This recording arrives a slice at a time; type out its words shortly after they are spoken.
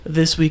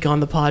This week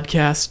on the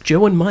podcast,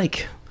 Joe and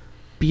Mike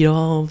beat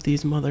all of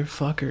these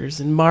motherfuckers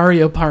in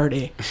Mario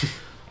Party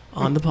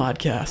on the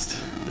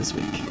podcast this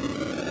week.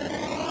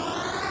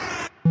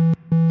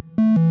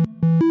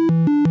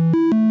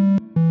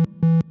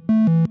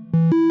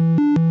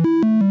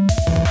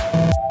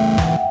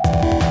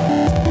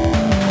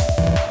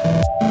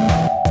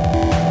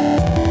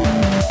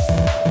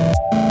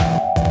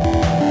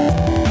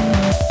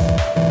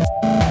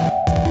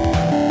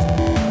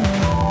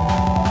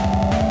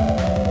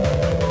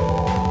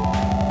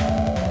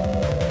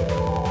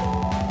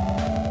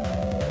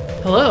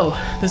 Hello,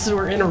 this is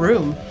We're in a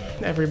Room,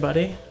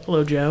 everybody.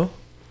 Hello, Joe.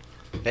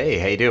 Hey,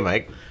 how you doing,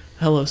 Mike?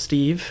 Hello,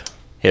 Steve.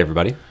 Hey,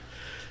 everybody.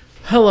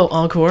 Hello,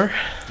 Encore.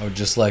 I would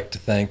just like to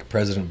thank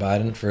President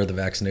Biden for the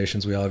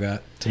vaccinations we all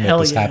got to make Hell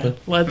this yeah. happen.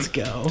 Let's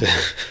go.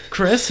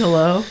 Chris,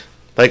 hello.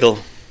 Michael,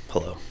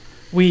 hello.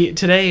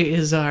 Today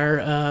is our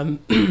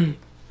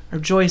our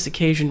joyous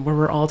occasion where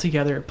we're all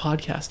together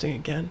podcasting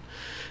again.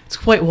 It's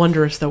quite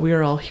wondrous that we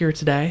are all here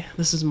today.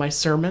 This is my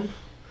sermon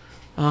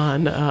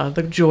on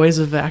the joys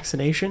of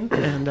vaccination,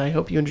 and I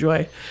hope you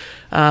enjoy.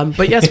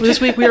 But yes, this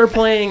week we are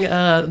playing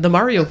the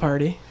Mario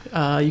Party.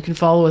 You can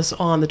follow us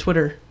on the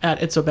Twitter at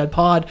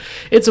itssobadpod,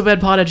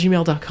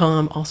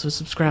 itssobadpod@gmail.com. Also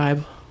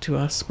subscribe to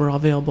us. We're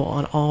available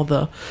on all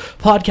the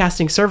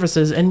podcasting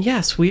services. And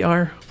yes, we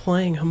are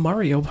playing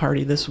Mario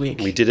Party this week.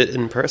 We did it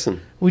in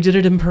person. We did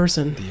it in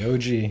person. The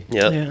OG.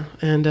 Yep. Yeah,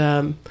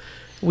 and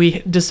we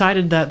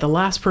decided that the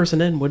last person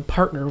in would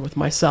partner with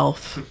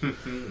myself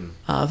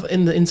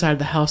in the inside of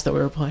the house that we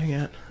were playing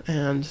at.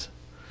 And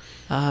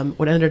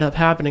what ended up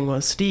happening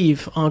was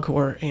Steve,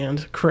 Encore,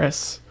 and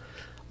Chris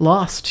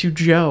lost to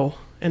Joe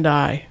and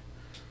I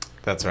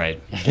That's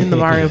right. in the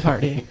Mario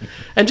Party.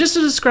 And just to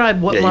describe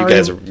what Yeah,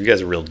 Mario... you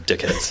guys are real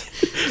dickheads.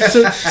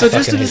 So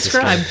just to hate this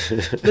describe,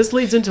 this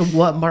leads into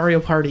what Mario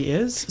Party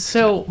is.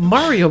 So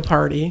Mario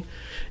Party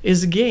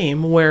is a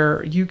game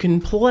where you can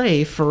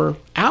play for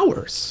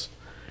hours.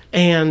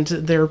 And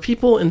there are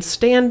people in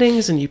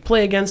standings and you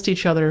play against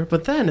each other.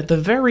 But then at the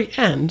very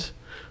end,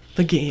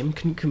 the game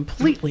can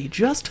completely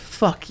just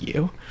fuck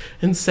you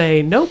and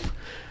say, nope,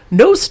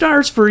 no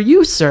stars for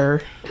you,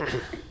 sir.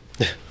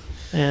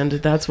 And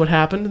that's what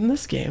happened in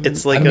this game.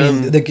 It's like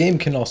the game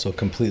can also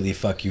completely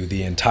fuck you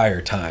the entire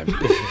time.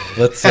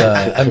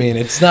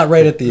 It's not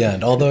right at the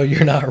end, although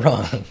you're not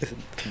wrong.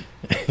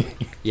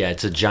 Yeah,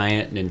 it's a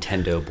giant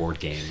Nintendo board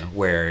game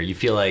where you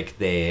feel like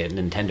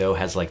Nintendo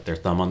has like their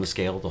thumb on the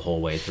scale the whole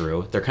way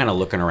through. They're kind of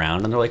looking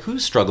around and they're like,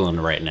 who's struggling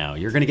right now?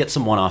 You're going to get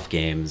some one-off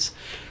games.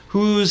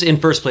 Who's in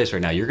first place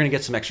right now? You're going to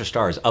get some extra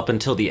stars up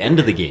until the end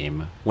of the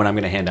game when I'm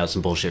going to hand out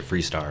some bullshit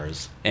free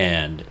stars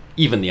and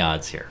even the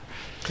odds here.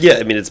 Yeah,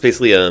 I mean, it's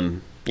basically,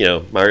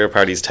 Mario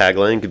Party's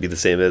tagline could be the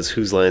same as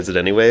Whose Line Is It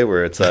Anyway,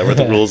 where it's where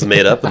the rules are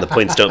made up and the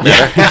points don't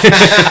matter.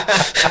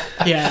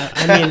 Yeah,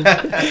 I mean,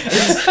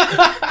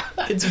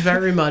 it's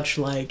very much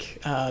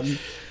like...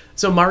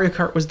 so Mario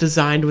Kart was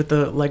designed with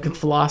the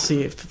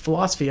philosophy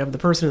of the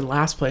person in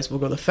last place will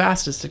go the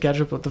fastest to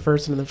catch up with the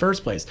person in the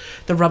first place.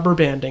 The rubber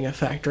banding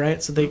effect,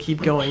 right? So they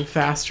keep going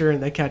faster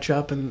and they catch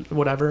up and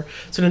whatever.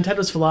 So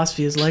Nintendo's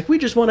philosophy is like, we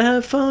just want to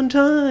have fun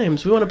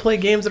times. We want to play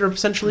games that are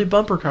essentially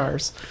bumper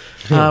cars,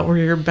 where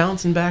you're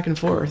bouncing back and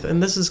forth.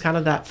 And this is kind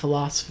of that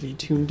philosophy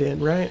tuned in,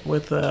 right?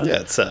 With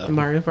it's the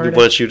Mario Party. We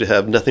want you to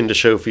have nothing to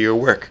show for your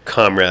work,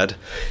 comrade.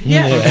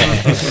 Yeah.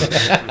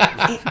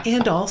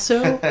 And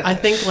also, I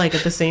think like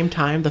at the same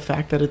time, the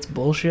fact that it's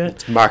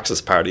bullshit.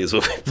 Marxist Party is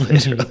what we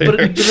played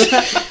earlier.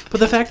 But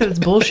the fact that it's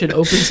bullshit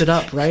opens it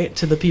up, right,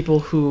 to the people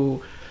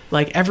who,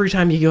 like, every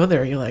time you go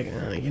there, you're like,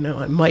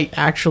 I might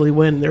actually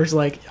win. There's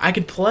like, I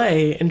could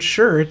play, and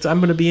sure, I'm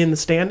going to be in the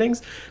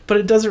standings, but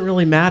it doesn't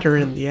really matter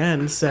in the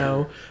end.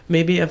 So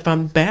maybe if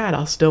I'm bad,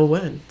 I'll still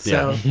win.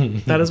 So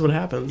that is what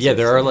happens. Yeah,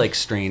 there are like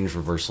strange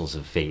reversals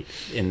of fate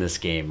in this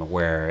game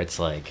where it's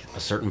like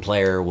a certain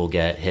player will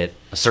get hit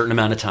a certain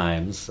amount of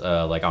times,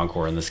 like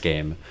Encore in this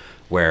game,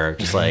 where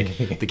just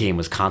like the game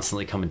was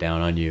constantly coming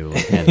down on you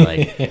and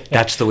like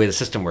that's the way the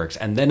system works.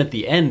 And then at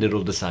the end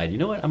it'll decide, you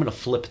know what, I'm going to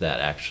flip that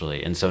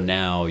actually. And so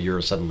now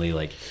you're suddenly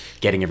like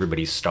getting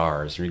everybody's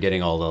stars and you're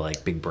getting all the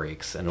like big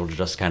breaks and it'll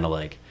just kind of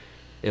like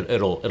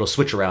it'll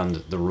switch around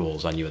the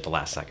rules on you at the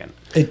last second.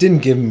 It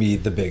didn't give me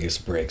the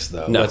biggest breaks,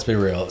 though. No. Let's be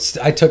real.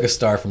 I took a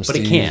star from But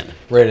it Steve can.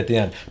 right at the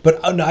end.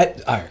 But no,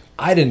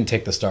 I didn't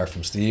take the star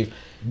from Steve.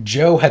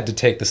 Joe had to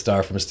take the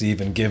star from Steve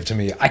and give to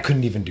me. I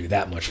couldn't even do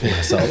that much for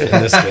myself in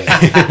this game.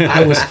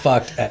 I was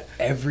fucked at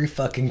every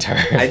fucking turn.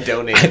 I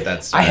donated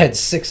that star. I had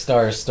 6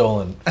 stars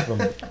stolen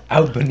from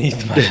out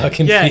beneath my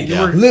fucking feet. you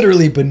were-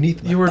 Literally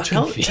beneath my You were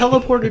fucking feet.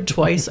 teleported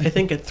twice, I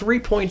think, at 3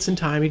 points in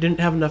time. You didn't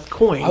have enough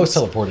coins. I was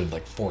teleported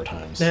like 4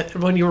 times.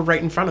 when you were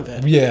right in front of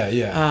it.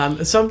 Yeah.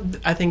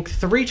 I think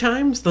 3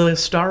 times the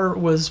star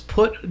was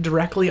put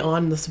directly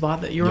on the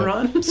spot that you were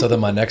on. So then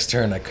my next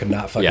turn, I could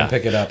not fucking Yeah.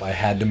 pick it up. I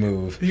had to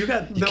move.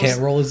 You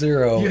Can't roll a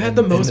 0. You had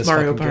the in most this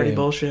Mario fucking Party game.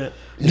 bullshit.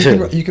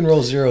 You can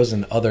roll 0s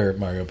in other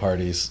Mario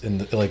Parties in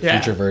the, Yeah.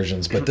 future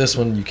versions, but this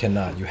one you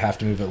cannot. You have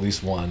to move at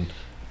least 1,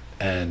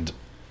 and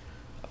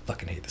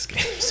fucking hate this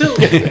game. So,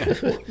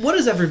 what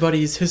is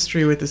everybody's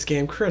history with this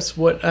game? Chris,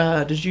 what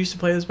did you used to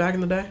play this back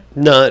in the day?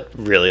 Not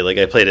really. Like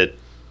I played it.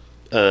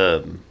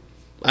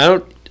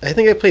 I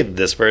think I played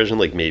this version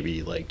like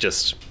maybe like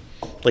just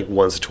like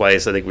once or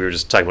twice. I think we were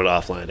just talking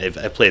about offline.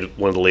 I played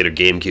one of the later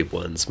GameCube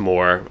ones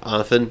more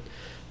often,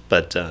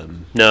 but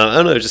no, I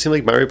don't know. It just seemed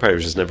like Mario Party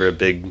was just never a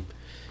big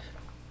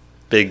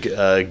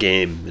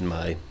game in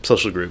my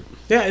social group.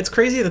 Yeah, it's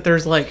crazy that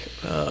there's like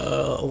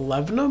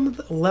 11 of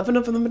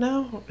them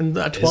now, and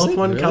a 12th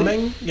one really?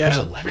 coming. Yeah,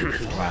 There's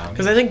 11. Wow.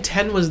 because I think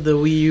 10 was the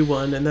Wii U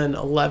one, and then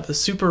 11, the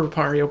Super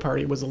Mario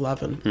Party was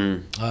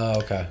 11, Oh,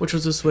 okay. which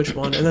was the Switch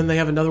one, and then they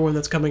have another one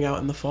that's coming out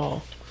in the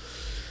fall. I'll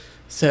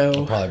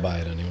So probably buy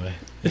it anyway.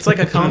 it's like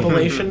a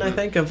compilation, I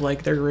think, of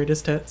like their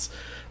greatest hits.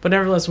 But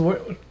nevertheless,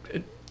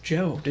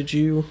 Joe, did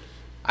you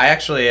I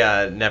actually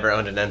never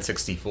owned an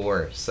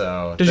N64,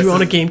 so did this you own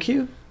a is-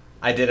 GameCube?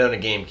 I did own a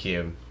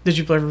GameCube. Did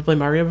you ever play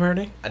Mario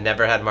Party? I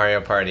never had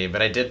Mario Party,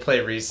 but I did play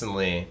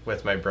recently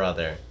with my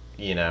brother.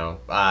 You know,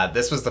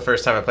 this was the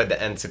first time I played the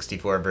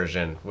N64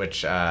 version,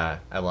 which I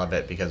love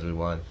it because we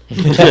won.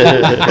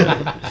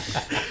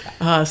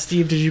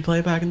 Steve, did you play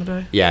it back in the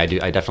day? Yeah, I do.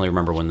 I definitely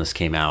remember when this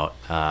came out.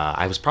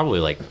 I was probably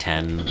like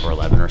 10 or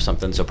 11 or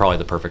something, so probably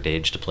the perfect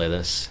age to play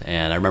this.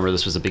 And I remember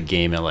this was a big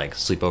game at like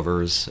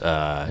sleepovers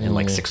in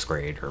like 6th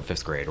grade or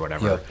 5th grade or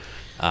whatever.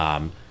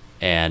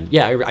 And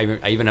yeah,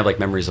 I even have like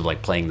memories of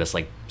like playing this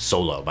like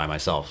solo by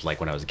myself, like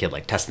when I was a kid,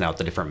 like testing out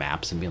the different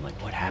maps and being like,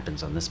 what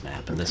happens on this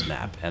map and this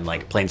map, and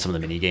like playing some of the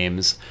mini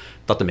games.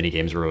 Thought the mini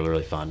games were really,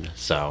 really fun.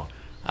 So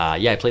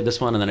yeah, I played this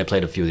one, and then I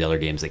played a few of the other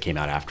games that came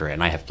out after it,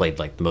 and I have played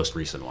like the most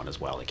recent one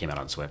as well. It came out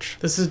on Switch.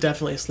 This is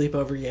definitely a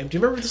sleepover game. Do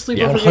you remember the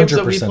Yeah, sleepover games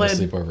that 100% we a played?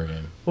 sleepover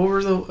game.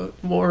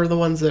 What were the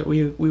ones that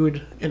we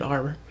would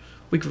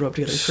we grew up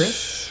together,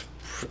 Chris?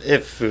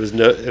 If it was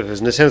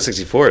Nintendo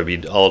 64, it'd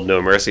be all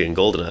No Mercy and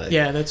GoldenEye.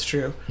 Yeah, that's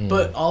true.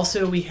 But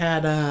also we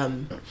had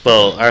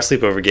Well, our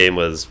sleepover game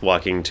was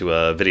walking to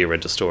a video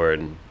rental store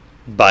and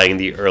buying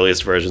the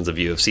earliest versions of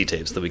UFC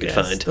tapes that we could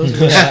yes, find. those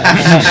were,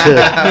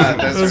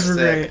 those were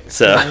sick. great.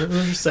 So- Yeah,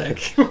 those were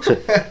sick.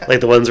 Like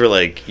the ones where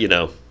like, you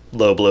know,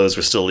 low blows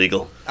were still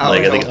legal. Oh,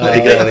 like yeah. I think in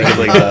like the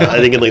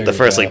There you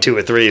first go. like 2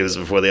 or 3 it was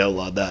before they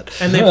outlawed that.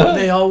 And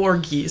they all wore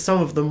gis.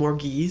 Some of them wore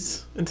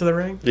gis into the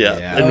ring. Yeah,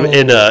 Yeah.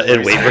 and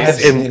Oh, weight I have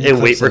seen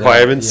in weight clips of that,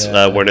 requirements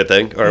yeah. weren't a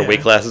thing, or Yeah.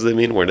 weight classes. I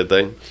mean, weren't a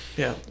thing.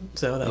 Yeah,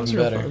 so that was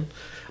Even real better. fun.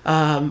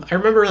 I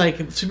remember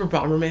like Super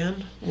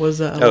Bomberman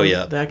was Oh,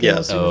 yeah. that game Yeah.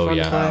 was super Oh, fun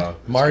yeah. to play. Oh,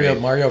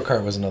 Mario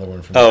Kart was another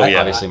one for me. Oh, yeah.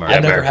 Obviously I Mario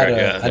never Kart, had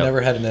yeah. I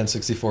never had an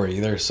N64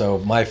 either. So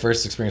my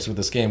first experience with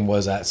this game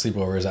was at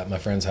sleepovers at my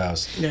friend's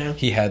house. Yeah.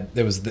 He had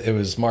it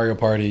was Mario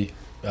Party,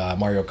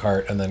 Mario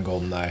Kart, and then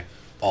GoldenEye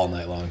all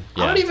night long.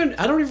 Yeah.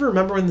 I don't even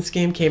remember when this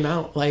game came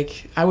out.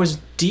 Like I was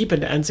deep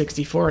into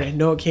N64 and I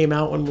know it came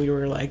out when we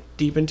were like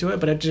deep into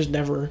it, but it just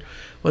never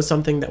was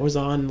something that was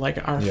on like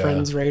our Yeah.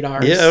 friends'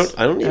 radars. Yeah,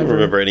 I don't even ever.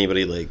 remember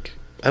anybody like.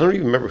 I don't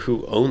even remember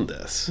who owned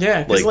this.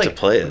 Yeah, 'cause, like to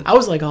play it. I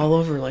was like all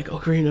over like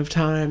Ocarina of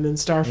Time and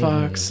Star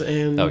Fox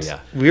and Oh yeah.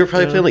 We were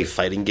probably Yeah. playing like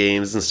fighting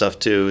games and stuff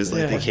too. As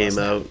like Yeah. they came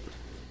out.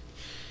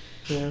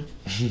 yeah.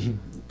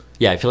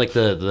 Yeah, I feel like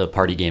the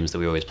party games that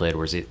we always played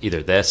was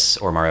either this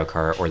or Mario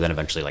Kart, or then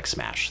eventually like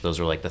Smash. Those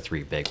were like the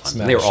 3 big ones.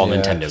 And they were all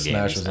Smash, yeah. Nintendo Smash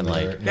games, was and another-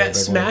 like another Yeah, big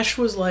one. Smash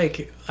was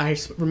like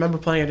remember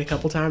playing it a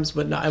couple times,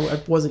 but no,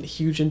 I wasn't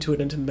huge into it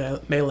into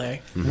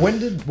Melee.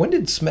 When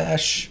did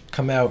Smash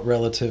come out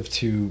relative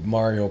to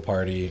Mario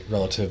Party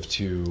relative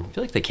to I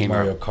feel like they came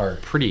Mario out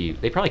Kart? pretty.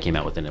 They probably came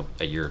out within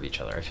a year of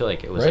each other. I feel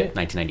like it was Right? like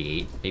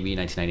 1998, maybe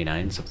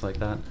 1999, something like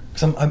that.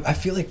 'Cause I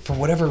feel like for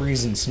whatever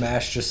reason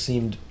Smash just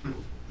seemed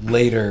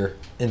later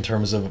in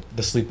terms of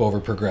the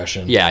sleepover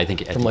progression. Yeah, I think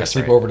From like that's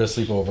right. sleepover to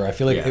sleepover. I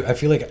feel like Yeah. I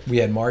feel like we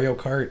had Mario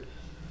Kart,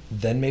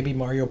 then maybe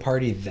Mario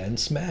Party, then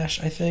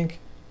Smash, I think.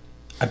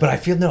 But I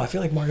feel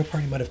like Mario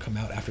Party might have come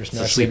out after It's a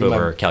Smash. Maybe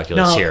sleepover my-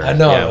 calculus No, here. I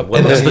know. Yeah, what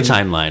And was I the mean-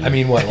 timeline? I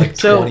mean, what, like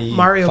So 25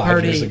 Mario years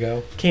Party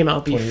ago? came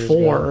out 20 years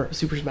before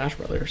Super Smash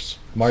Brothers.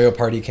 Mario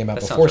Party came out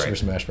That before sounds Super right.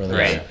 Smash Brothers,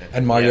 Right.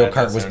 and Mario Yeah, that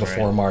Kart does was sound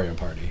before right. Mario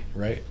Party,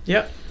 right?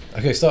 Yep.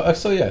 Okay, so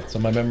yeah, so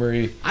my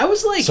memory I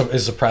was like,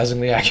 is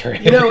surprisingly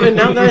accurate. you know, and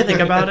now that I think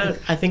about it,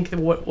 I think that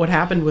what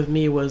happened with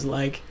me was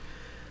like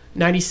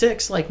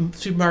 96, like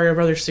Super Mario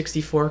Brothers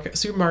 64,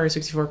 Super Mario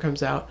 64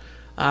 comes out,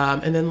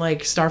 and then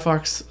like Star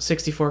Fox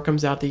 64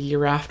 comes out the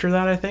year after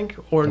that, I think,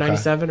 or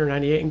 97 or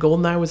 98, and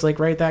GoldenEye was like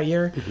right that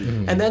year.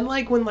 And then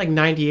like when like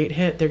 98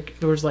 hit,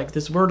 there was like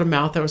this word of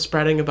mouth that was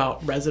spreading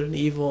about Resident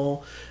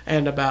Evil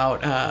and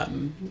about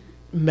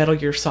Metal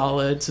Gear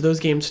Solid, so those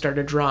games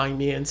started drawing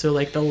me in. So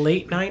like the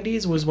late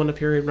 90s was one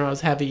period when I was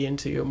heavy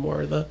into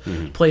more of the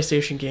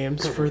PlayStation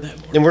games for that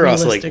more And we're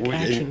also like, realistic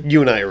action.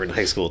 you and I are in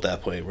high school at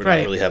that point. We're Right.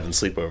 not really having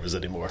sleepovers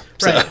anymore.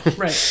 Right, So.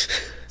 right.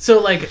 So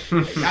like,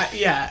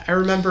 I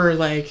remember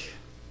like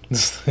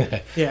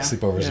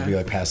Sleepovers would be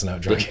like passing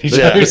out drunk at each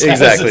Yeah, other's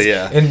exactly,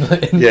 houses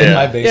yeah. in Yeah.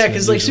 my basement. Yeah,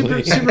 because like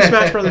usually. Super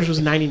Smash Brothers was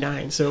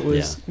 99, so it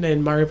was,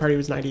 and Mario Party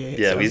was 98.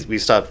 Yeah, so. we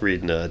stopped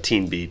reading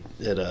Teen Beat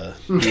at the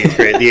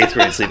eighth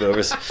grade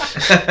sleepovers.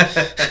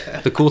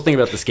 The cool thing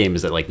about this game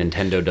is that like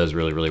Nintendo does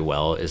really really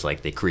well is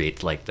like they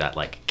create like that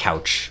like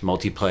couch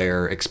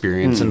multiplayer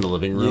experience in the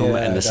living room, Yeah,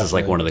 and this is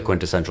like definitely. one of the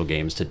quintessential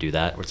games to do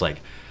that. Where it's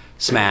like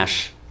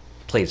Smash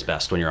plays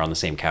best when you're on the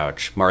same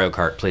couch. Mario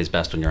Kart plays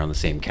best when you're on the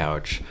same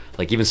couch.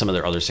 Like even some of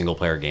their other single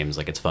player games,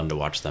 like it's fun to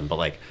watch them. But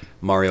like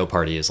Mario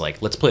Party is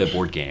like, let's play a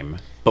board game,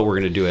 but we're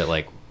gonna do it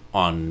like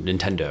on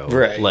Nintendo.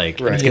 Right, Like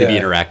and right. it's gonna be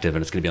Yeah. interactive and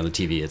it's gonna be on the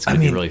TV. It's gonna I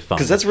be mean, really fun.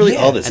 Because that's really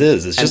all this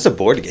is. It's just a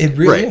board game. It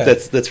really Right.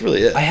 is. That's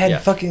really it. I had Yeah.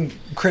 fucking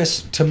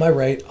Chris to my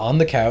right on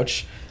the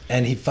couch,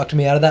 and he fucked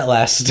me out of that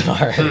last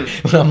star.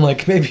 But I'm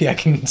like, maybe I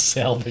can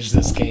salvage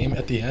this game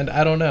at the end.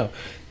 I don't know.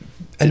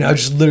 And I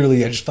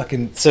just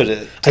fucking, So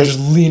to I just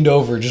leaned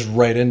over, just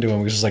right into him.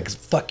 He was just like,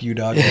 "Fuck you,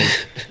 dog." I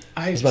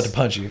I was about to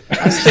punch you.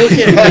 I still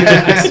can't believe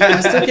it. I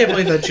still can't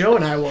believe that Joe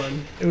and I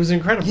won. It was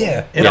incredible.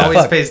 Yeah. It Yeah. always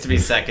Fuck. pays to be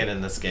second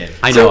in this game.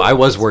 I know. So- I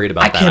was worried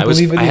about I that. can't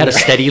believe it I had a either.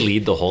 steady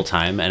lead the whole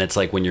time, and it's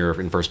like when you're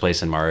in first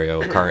place in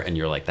Mario Kart, and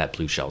you're like, that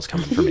blue shell's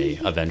coming for me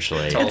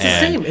eventually. It's the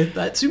And-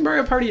 same. Super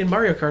Mario Party and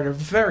Mario Kart are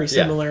very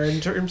similar in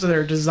terms of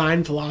their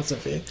design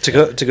philosophy. to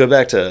go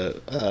back to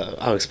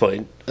Alex's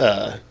point,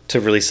 to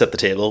really set the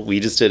table, we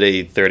just did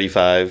a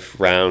 35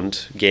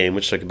 round game,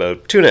 which took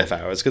about 2.5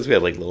 hours because we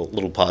had like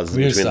little pauses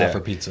We in just between stop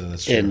there. for pizza.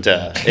 That's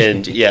true.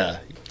 And yeah,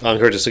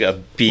 Encore just got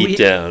beat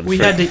down. We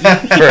for, had to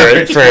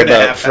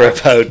eat. for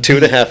about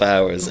 2.5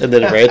 hours, and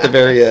then right at the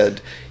very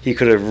end, he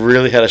could have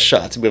really had a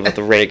shot to move up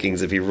the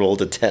rankings if he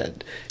rolled a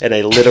 10. And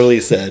I literally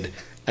said,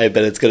 "I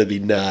bet it's going to be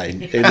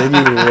 9," and then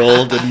you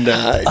rolled a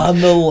 9.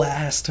 on the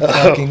last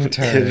fucking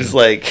turn. It was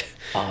like,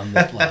 on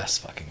the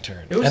last fucking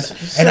turn. It was and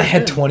so and I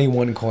had good.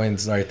 21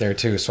 coins right there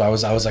too. So I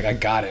was like, I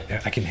got it.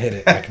 I can hit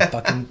it. I can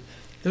fucking.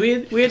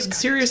 We had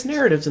serious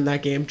narratives in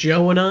that game.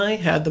 Joe and I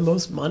had the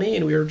most money,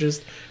 and we were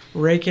just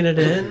raking it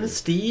in.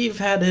 Steve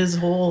had his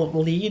whole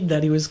lead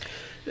that he was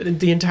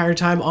the entire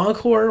time.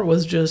 Encore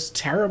was just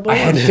terrible. I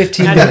had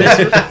 15 Had minutes.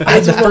 miser- I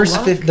had the miserable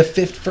first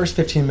luck. first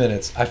 15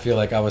 minutes. I feel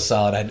like I was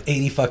solid. I had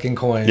 80 fucking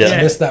coins. Yeah.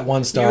 I missed that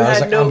one star. I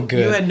was like, I'm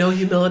good. You had no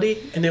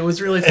humility, and it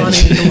was really funny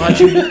to watch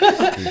you.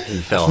 He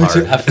fell I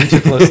hard. flew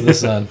too close to the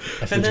sun.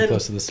 I flew And too then-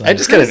 close to the sun. I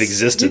just kind of Chris,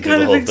 existed you through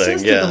kind the of whole thing.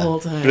 existed Yeah, the whole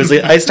time. But it was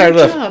like I started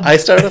Good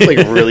off job. like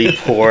really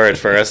poor at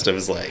first. It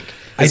was like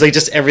it's like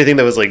just everything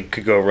that was like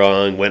could go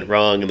wrong went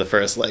wrong in the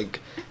first like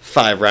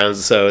 5 rounds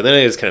or so. And then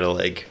I was kind of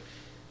like.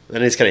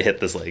 Then I just kind of hit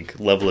this like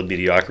level of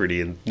mediocrity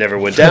and never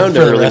went down, For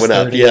never the really rest went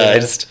up. 30, Yeah, yeah. I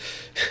just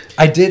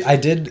I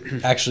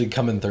did actually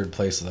come in third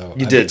place though.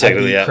 You I did beat-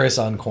 technically, I beat yeah. Chris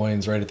on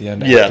coins right at the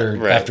end Yeah, after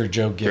right. after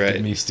Joe gifted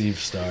Right. me Steve's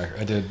star.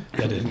 I did.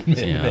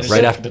 Yeah,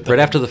 right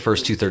after the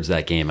first 2/3 of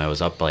that game, I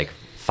was up like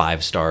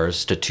 5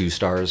 stars to 2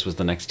 stars was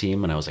the next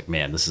team, and I was like,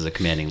 man, this is a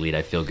commanding lead.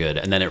 I feel good.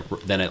 And then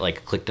it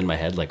like clicked in my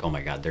head, like, oh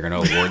my god, they're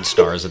gonna award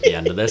stars at the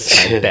end of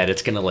this. And I bet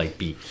it's gonna like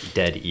be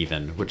dead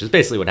even, which is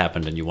basically what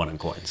happened, and you won in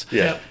coins.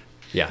 yeah. Yep.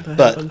 Yeah. That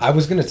But- happened. I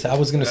was gonna That's a I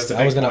was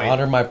big gonna point.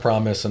 honor my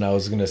promise, and I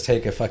was gonna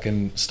take a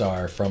fucking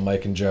star from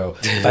Mike and Joe.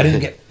 If I didn't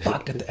get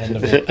fucked at the end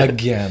of it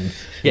again.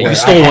 Yeah, where you I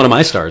stole had- one of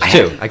my stars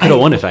too. I could have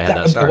won if I had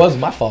that star. It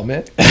wasn't my fault,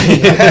 man. We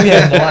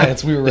had an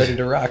alliance. We were ready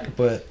to rock,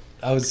 but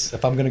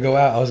if I'm gonna go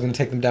out, I was gonna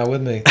take them down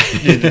with me.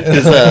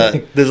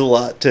 There's a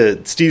lot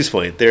to Steve's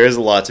point. There is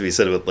a lot to be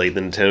said with like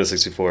the Nintendo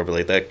 64, but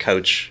like that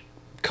couch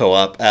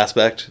co-op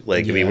aspect.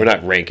 Like, I mean, Yeah. we're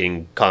not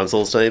ranking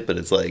consoles tonight, but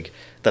it's like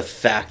the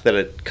fact that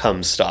it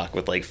comes stock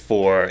with like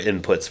 4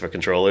 inputs for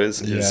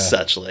controllers Yeah. is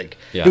such like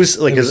Yeah. it was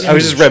like It was 'cause I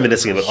was just huge.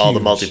 reminiscing about all the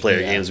Huge, multiplayer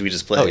yeah. games we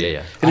just played. Oh, yeah,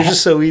 yeah. And it was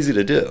just so easy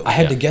to do. I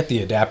had Yeah. to get the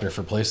adapter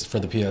for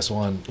the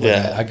PS1. Like,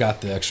 Yeah. I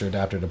got the extra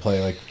adapter to play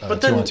like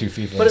But 2-on-2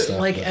 FIFA but and it, stuff.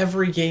 like but-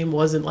 every game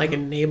wasn't like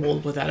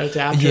enabled with that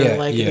adapter, Yeah,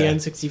 like the yeah.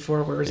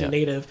 N64 where it was Yeah.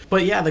 native.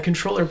 But yeah, the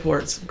controller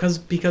ports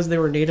because they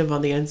were native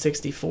on the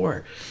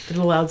N64, it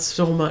allowed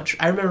so much.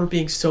 I remember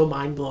being so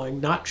mind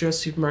blowing. Not just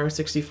Super Mario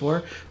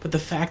 64, but the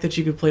fact that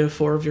you could play with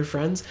 4 of your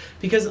friends.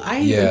 Because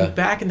Yeah.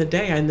 back in the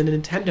day on the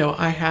Nintendo,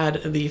 I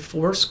had the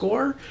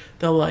 4-score,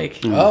 the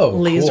like Oh,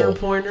 laser cool.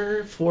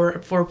 pointer four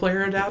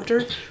player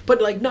adapter.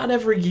 But like not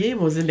every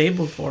game was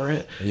enabled for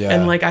it. Yeah.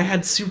 And like I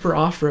had Super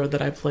Off Road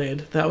that I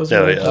played. That was Oh,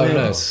 what I yeah. Oh, played,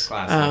 nice.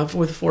 Classic.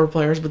 with 4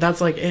 players, but that's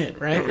like it,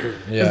 right? Because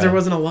Yeah. there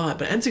wasn't a lot.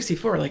 But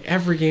N64, like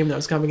every game that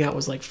was coming out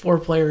was like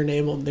 4-player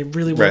enabled, and they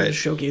really wanted to Right.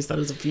 showcase that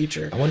as a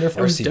feature. I wonder if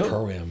It was RC dope.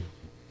 Pro-Am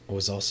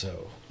was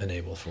also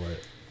enabled for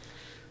it.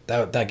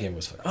 That game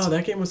was fucking Oh, sick.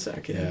 that game was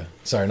sick. Yeah.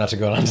 Sorry, not to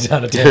go on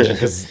down a tangent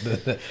because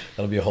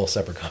that'll be a whole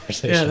separate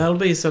conversation. Yeah, that'll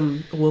be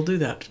some. We'll do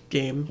that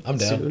game I'm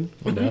down. soon.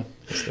 I'm down.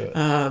 Let's do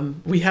it.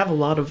 We have a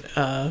lot of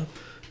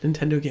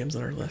Nintendo games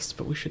on our list,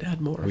 but we should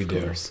add more. We of do.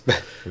 course.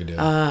 We do.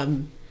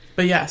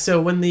 But yeah, so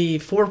when the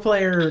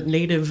 4-player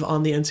native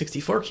on the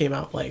N64 came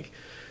out, like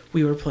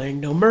we were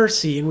playing No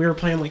Mercy, and we were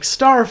playing like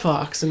Star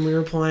Fox, and we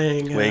were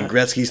playing Wayne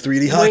Gretzky's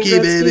 3D Wayne hockey,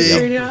 Gretzky's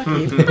baby. 3D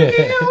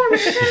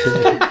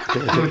hockey.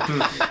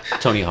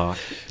 Tony Hawk,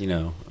 you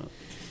know.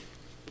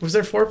 Was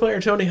there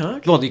 4-player Tony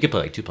Hawk? Well, you could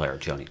play like 2-player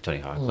Tony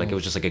Hawk. Like it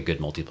was just like a good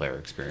multiplayer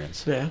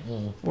experience. Yeah,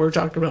 we're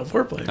talking about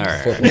 4 players. All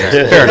right, Four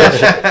fair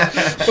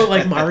enough. But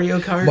like Mario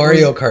Kart.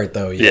 Mario Kart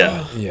though,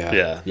 Yeah.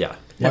 yeah. Yeah.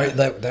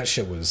 That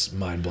shit was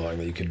mind blowing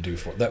that you could do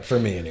for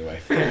me anyway.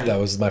 That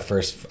was my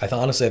first. I thought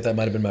honestly that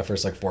might have been my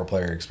first like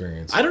 4-player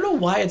experience. I don't know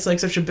why it's like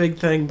such a big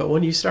thing, but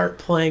when you start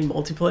playing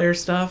multiplayer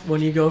stuff,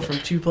 when you go from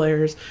 2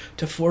 players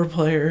to 4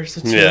 players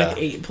to Yeah. like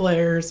 8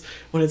 players,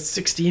 when it's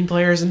 16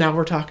 players, and now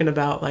we're talking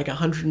about like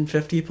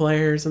 150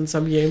 players in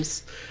some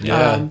games.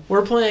 Yeah.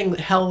 We're playing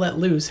Hell Let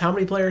Loose. How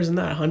many players in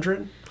that?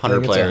 100?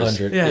 100 players.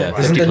 100. Yeah.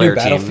 Isn't the 50-player new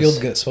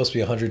Battlefield teams. supposed to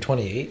be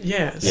 128? Yeah.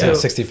 Yeah, So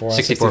 64 on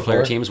 64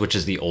 player teams, which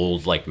is the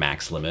old like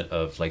max limit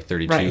of like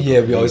 32. Right.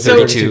 Yeah, we always So,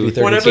 did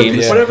 32 whenever-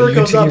 games. whenever it You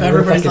goes two- up, you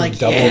everybody's fucking like,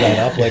 double yeah,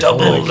 that up, like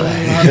double oh my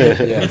that.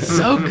 God. Yeah. it's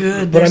so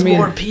good. But I There's mean,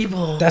 more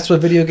people. That's what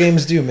video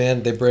games do,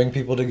 man. They bring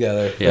people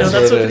together. Yeah. That's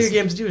what what it video is.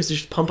 games do, is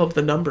just pump up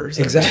the numbers.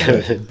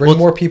 Exactly. Bring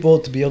more people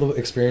to be able to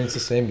experience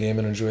the same game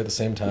and enjoy it at the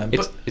same time.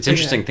 It's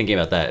interesting thinking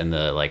about that in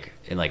the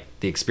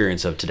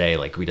experience of today.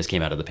 Like we just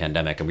came out of the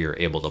pandemic and we were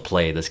able to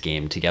play this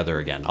game together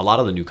again. A lot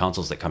of the new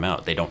consoles that come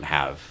out, they don't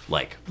have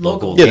like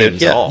local Yeah,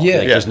 games yeah, at all. yeah.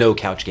 Like, Yeah. There's no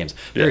couch games.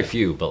 Very Yeah.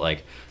 few, but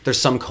like there's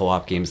some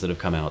co-op games that have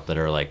come out that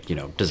are like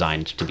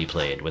designed to be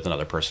played with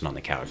another person on the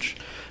couch.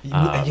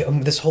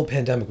 This whole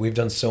pandemic, we've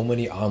done so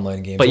many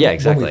online games. But yeah, When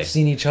exactly. we've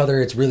seen each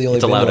other, it's really only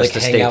It's been allowed to, us like to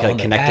hang stay out kind on of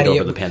the connected patio.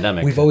 over the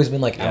pandemic. We've always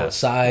been like Yeah.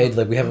 outside.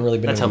 Like we haven't really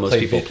been That's able how to most play,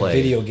 people play.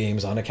 video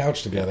games on a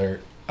couch together.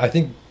 I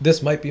think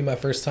this might be my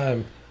first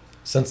time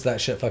since that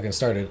shit fucking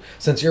started.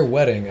 Since your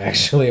wedding,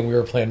 actually, and we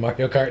were playing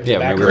Mario Kart in the Yeah,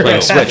 back we were playing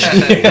room. Switch.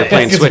 We were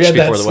playing 'Cause we Switch had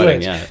that before the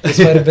wedding. Switch. Yeah. This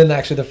might have been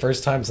actually the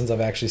first time since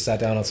I've actually sat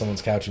down on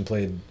someone's couch and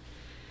played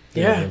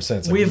video Yeah. games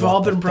since. Like, We've what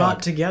all the been brought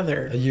fuck?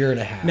 together. A year and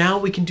a half. Now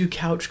we can do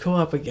couch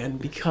co-op again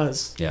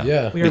because Yeah.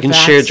 Yeah. we are We can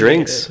share vaccinated.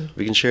 drinks.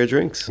 We can share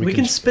drinks. We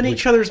can spin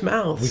each other's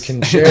mouths. We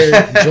can share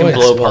joints. Blow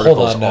Well, hold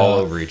particles on now. all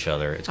over each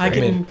other. It's I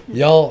great. I mean,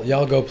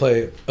 y'all go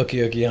play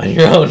Ookie Ookie on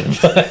your own.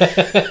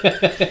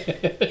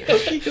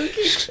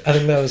 I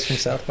think that was from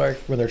South Park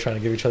when they're trying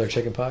to give each other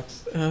chicken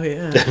pox. Oh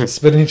yeah.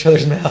 Spit in each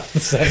other's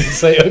mouths and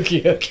say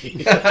Ookie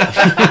Ookie.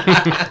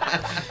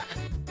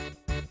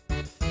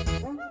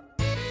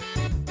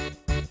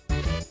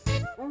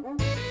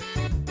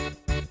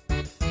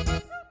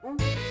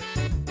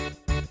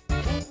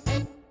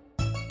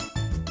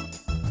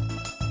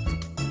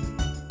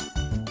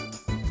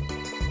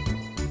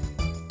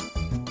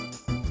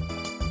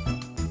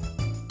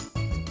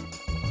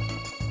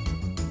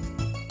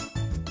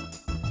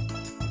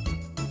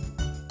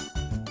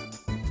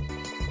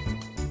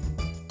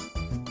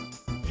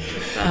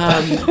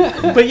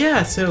 But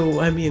yeah, so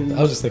I mean,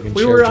 I was just thinking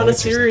we share were on a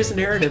joints or serious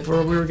narrative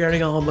where we were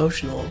getting all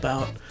emotional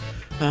about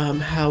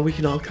how we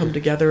can all come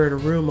together in a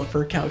room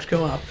for a couch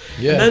co-op.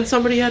 Yeah. And then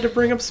somebody had to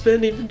bring up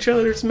spinning in each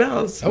other's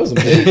mouths. That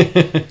wasn't me.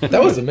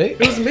 That wasn't me. It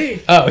was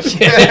me. Oh,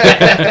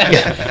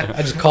 yeah.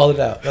 I just called it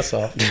out. That's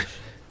all.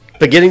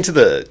 But getting to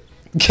the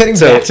Getting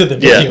So, back to the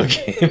video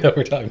game that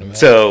we're talking about.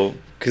 so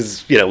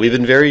because we've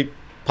been very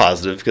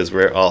positive because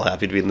we're all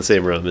happy to be in the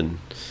same room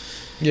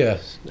yeah.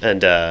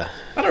 and I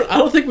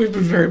don't think we've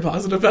been very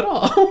positive at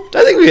all.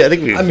 I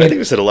think mean-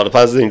 we've said a lot of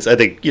positive things. I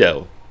think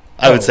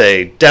I would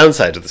say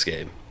downside to this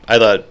game. I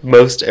thought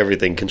most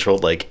everything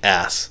controlled like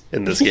ass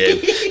in this game.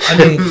 I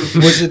mean,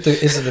 is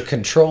it the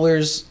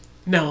controllers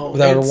No.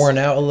 that were it's- worn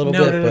out a little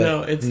no, bit? No, but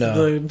no, it's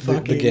the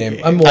fucking game.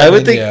 game. I'm I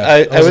would think- Yeah, I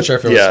wasn't would- sure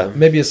if it yeah. was.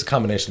 Maybe it's a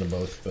combination of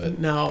both, but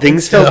No.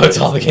 Things it's- felt No, it's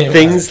all the game.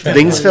 things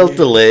Definitely. felt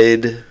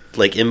delayed.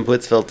 Like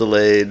inputs felt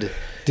delayed.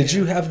 did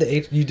you have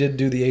you did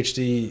do the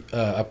HD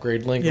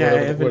upgrade link? Yeah, I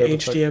whatever, have an whatever the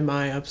fuck-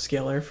 HDMI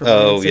upscaler for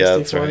Oh, my yeah,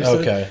 that's 64, right. so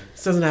Okay.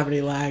 It doesn't have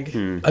any lag.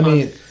 I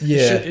mean,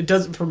 yeah. It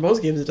doesn't for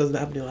most games. It doesn't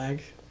have any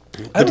lag.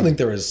 I don't think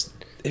there was.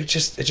 It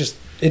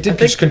did think-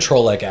 just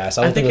control like ass.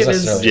 I don't I think think it was it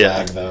is- necessarily Yeah.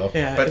 lag though.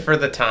 Yeah. But for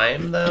the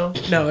time, though,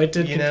 no, it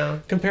did. you know?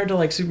 Compared to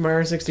like Super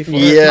Mario 64.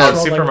 Yeah. it Oh,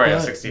 controlled Super like Mario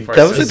that. 64.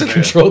 That was so like the smooth.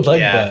 controlled like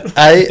Yeah.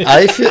 that.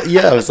 I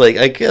feel I was like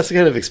I guess I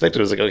kind of expected.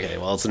 I was like, okay,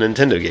 well, it's a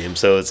Nintendo game,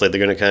 so it's like they're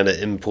gonna kind of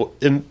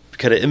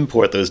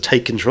import those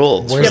tight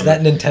controls. Where's from-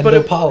 that Nintendo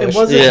But polish? it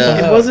wasn't.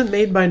 Yeah. It wasn't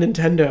made by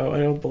Nintendo. I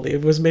don't believe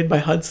it was made by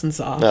Hudson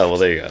Soft. Oh well,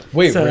 there you go.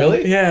 Wait, So,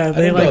 really? Yeah, I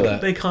they didn't know like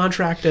that. they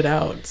contracted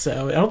out.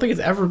 So I don't think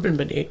it's ever been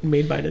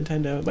made by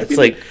Nintendo. It might It's be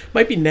like-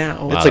 might be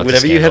now. It's Wow, like that's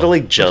whenever a you had to scandal.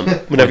 like jump,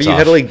 whenever Points you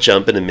had to off. like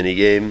jump in a mini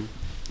game,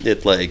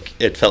 it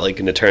felt like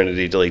an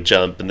eternity to like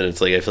jump, and then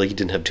it's like I feel like you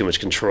didn't have too much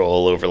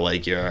control over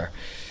like your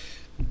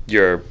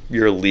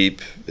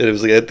leap. And it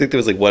was like I think there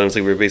was like one. It was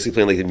like we were basically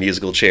playing like the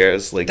musical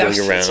chairs, like That's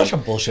going around. such a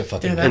bullshit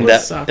fucking Yeah, that game. and one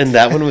that sucked. and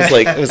that one was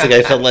like it was like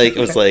I felt like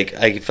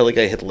I felt like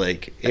I hit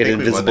like I an think we won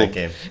invisible that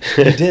game.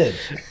 He did.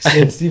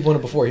 And Steve won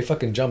it before. He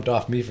fucking jumped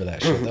off me for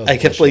that shit. That was I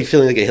kept bullshit. like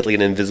feeling like I hit like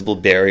an invisible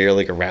barrier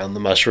like around the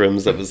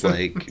mushrooms that was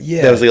like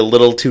Yeah. that was like a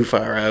little too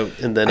far out,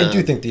 and then I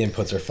do think the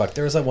inputs are fucked.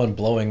 There was that one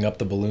blowing up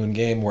the balloon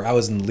game where I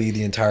was in the lead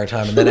the entire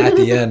time, and then at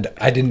the end,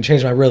 I didn't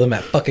change my rhythm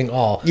at fucking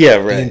all. yeah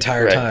right The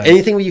entire right. time.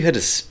 Anything where you had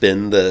to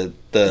spin the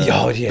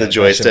Oh, yeah, the that shit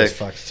joystick was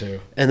fucked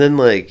too. and then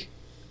like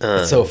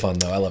It's so fun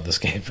though. I love this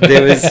game.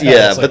 There was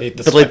I also hate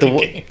this but fucking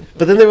game.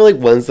 but then there were like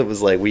ones that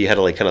was like where you had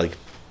to like kind of like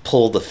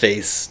pull the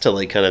face to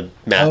like kind of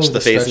match the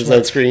faces stretch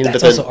on screen. That's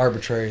but then also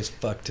arbitrary as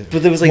fuck too.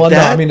 but there was like well,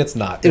 that. No, I mean it's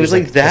not. It was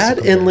There's, like that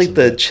closer and like the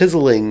comparison.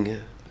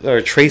 chiseling or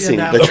tracing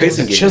Yeah, that the was-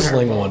 tracing the game.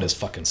 chiseling one is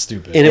fucking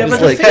stupid. And it Yeah, was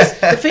but like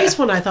the face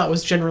one I thought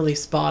was generally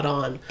spot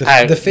on.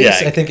 The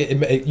face, yeah. I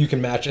think you can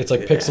match. It's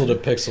like pixel to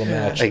pixel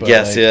match. I but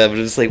guess like, yeah, but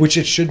it's like Which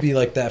it should be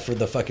like that for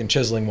the fucking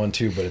chiseling one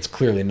too, but it's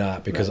clearly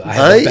not because I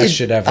have the best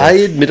shit ever.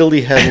 I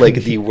admittedly had like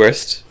the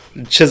worst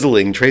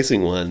chiseling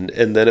tracing one,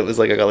 and then it was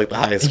like I got like the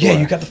highest yeah,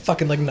 score. you got the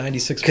fucking like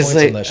 96 Because points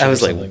like, on that shit. I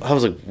was or like,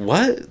 something.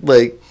 what?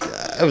 Like,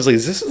 I was like,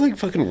 is this like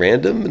fucking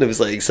random? And it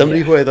was like somebody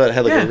Yeah. who I thought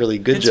had like Yeah, a really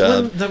good it's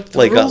job. when the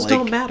like, got, rules like,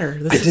 don't matter.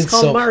 I This did is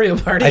called Mario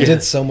Party. I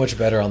did so much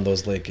better on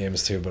those late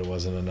games too, but it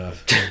wasn't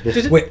enough.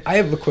 it- Wait, I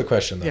have a quick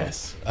question though.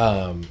 Yes.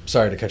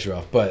 Sorry to cut you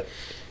off, but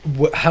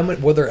how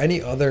many were there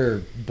any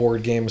other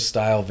board game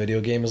style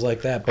video games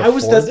like that before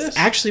That's this?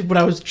 actually what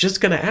I was just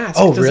gonna ask.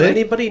 Oh, Does really?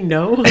 anybody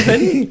know of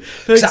any?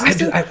 that 'Cause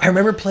existed? I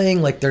remember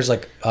playing like there's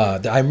like I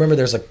remember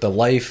there's like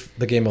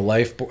the Game of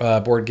Life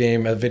board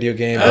game, a video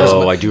game. There was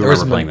Oh, I do there was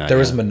remember playing that, There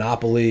was yeah.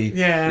 Monopoly.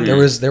 Yeah.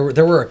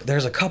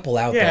 There's a couple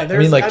out Yeah, there.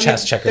 I mean like I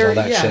chess, checkers, all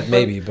that shit,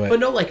 maybe, but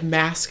no like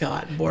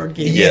mascot board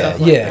games. Yeah.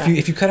 stuff like Yeah, that.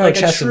 if you cut out Like a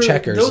chess and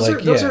checkers, those like,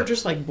 are those yeah. are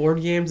just like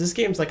board games. This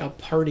game's like a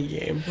party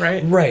game,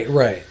 right?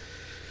 right.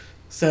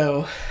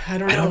 So I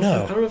don't know.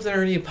 know. I don't know if there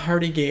are any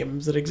party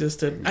games that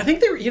existed. I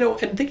think there,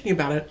 and thinking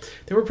about it,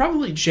 there were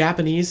probably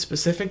Japanese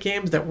specific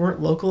games that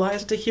weren't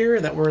localized to here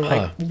that were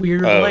like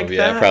weird oh like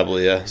yeah, that.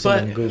 probably yeah. But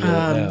Someone Google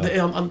it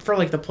now. for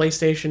like the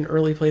PlayStation,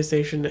 early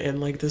PlayStation, and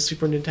like the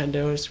Super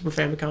Nintendo, Super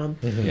Famicom.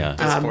 Yeah.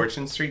 Does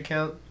Fortune Street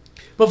count?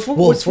 But Well,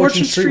 what's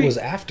Fortune Street was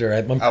after.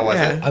 Oh, was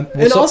yeah. it? well,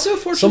 And so- also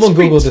Fortune someone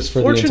Street, Google this for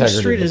the Fortune integrity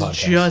Street of is the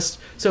podcast. just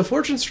so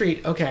Fortune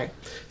Street. Okay,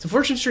 so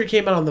Fortune Street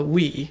came out on the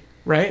Wii,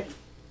 right?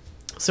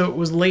 So it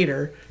was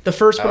later, the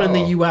first one in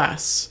the Oh.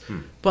 U.S.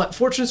 But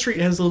Fortune Street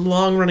has a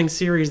long-running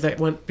series that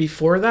went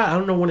before that. I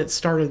don't know when it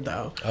started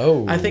though.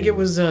 Oh. I think it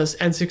was a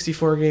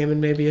N64 game and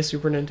maybe a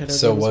Super Nintendo.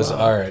 So game as was well.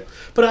 all right.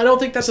 But I don't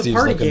think that's Steve's a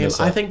party looking game. this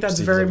I up. think that's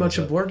Steve's very looking much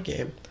a this up. board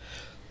game.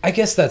 I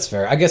guess that's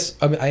fair. I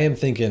mean I am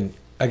thinking.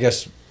 I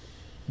guess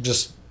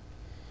just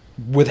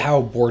with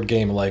how board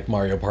game like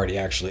Mario Party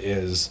actually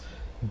is,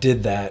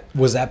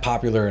 was that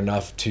popular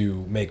enough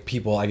to make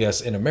people, I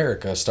guess, in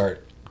America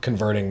start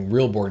converting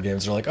real board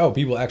games? They're like, oh,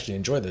 people actually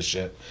enjoy this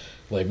shit.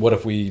 Like, what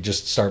if we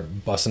just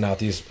start busting out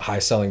these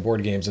high-selling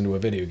board games into a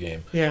video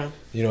game? Yeah,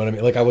 You know what I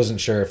mean? Like, I wasn't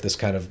sure if this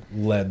kind of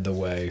led the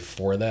way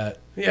for that,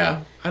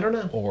 yeah. I don't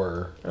know.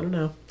 or I don't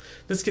know.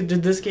 Did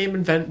this game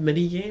invent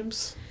mini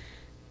games?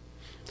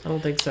 I don't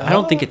think so. I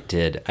don't think it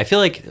did. I feel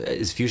like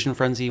is Fusion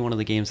Frenzy one of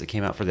the games that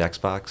came out for the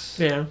Xbox?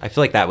 Yeah. I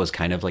feel like that was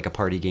kind of like a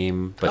party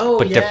game, but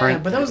Oh, yeah,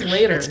 different. but that was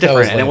later. It's That different,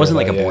 was and it later, wasn't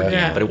like a though, board yeah. game,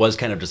 Yeah. but it was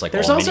kind of just like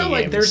There's all also mini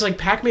like games. there's like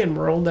Pac-Man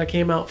World that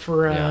came out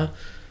for Yeah.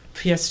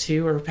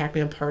 PS2 or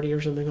Pac-Man Party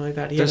or something like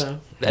that. There's, Yeah.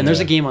 and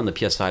there's a game on the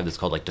PS5 that's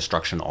called like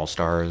Destruction All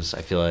Stars.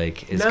 I feel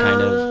like is No, kind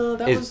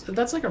of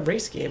that's like a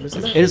race game,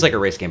 isn't it? it is like a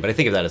race game, but I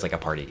think of that as like a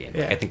party game.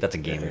 Like, Yeah. I think that's a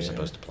game Yeah, you're yeah,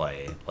 supposed to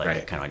play like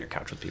Right. kind of on your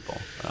couch with people,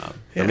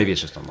 Yeah. or maybe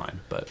it's just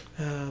online. But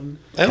I always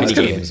Um, kind of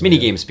games, mini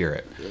man. game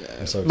spirit.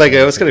 I'm so like I excited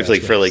always kind of for feel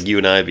like for like games. you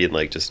and I being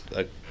like just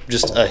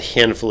a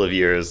handful of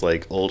years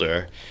like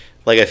older.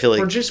 Like I feel like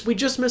we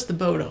just missed the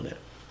boat on it.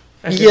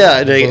 I feel yeah,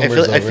 like. and I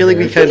Boomers feel like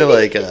over we here. kind of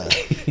like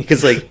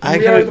because like I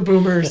We are kind the of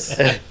boomers.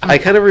 I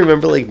kind of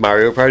remember like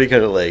Mario Party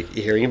kind of like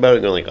hearing about it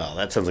and going like, oh,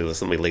 that sounds like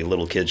something like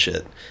little kid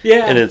shit.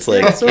 Yeah, And it's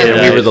like yeah, sort and of.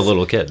 We I were the just-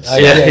 little kids.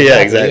 Yeah,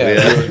 exactly,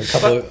 yeah. We were a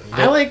couple of-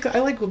 I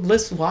like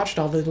Liz watched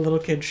all the little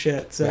kid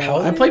shit. So How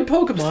old I are played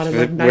Pokemon in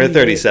like We're 98.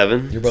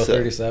 37. You're both so,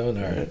 37.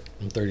 All right,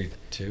 I'm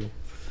 32.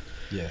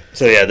 Yeah.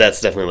 So yeah, that's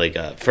definitely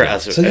like for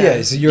us. So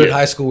yeah, so you're in Yeah.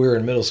 high school. We were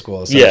in middle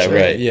school. Yeah,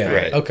 essentially. right. Yeah.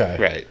 right. Okay.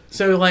 Right.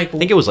 So like I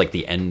think it was like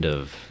the end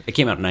of. It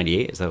came out in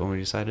 '98. Is that when we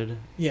decided?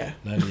 yeah.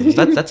 98.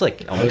 That's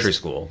like elementary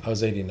school. I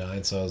was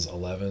 89, so I was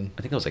 11.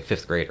 I think it was like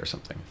 5th grade or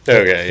something.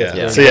 Okay. Yeah.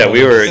 Yeah. So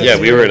we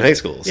were in high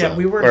school. So, Yeah,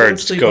 we were or doing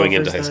just going sleepovers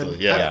into high then. school.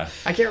 Yeah.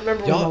 I can't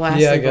remember when Y'all- the last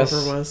yeah, I sleepover guess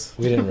was.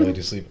 we didn't really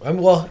do sleep.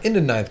 Well, into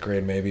 9th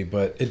grade maybe,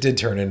 but it did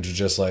turn into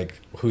just like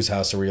whose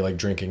house are we like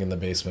drinking in the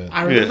basement?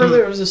 I remember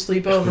there was a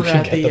sleepover Who can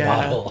at get the the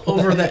bottle?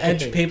 over the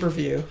Edge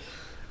pay-per-view.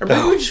 Or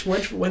maybe we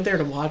just went there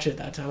to watch it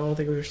that time. I don't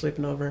think we were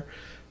sleeping over.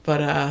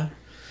 But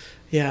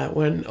yeah,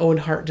 when Owen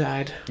Hart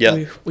died,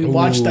 Yeah. we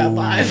watched that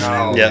live.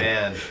 Oh Yeah.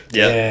 man.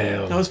 Yeah.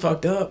 Damn. That was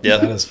fucked up. Yeah.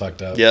 That is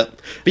fucked up. Yep. But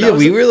That yeah,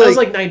 was, we were that was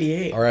like, like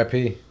 98.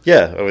 R.I.P.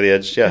 yeah, over the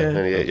edge. Yeah. Yeah.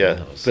 98, yeah.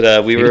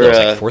 But we Maybe were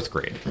that was like 4th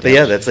grade. But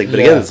yeah, that's like. But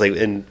Yeah. again, it's like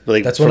in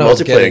like That's for when I was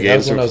multiplayer getting. That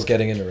was games. when I was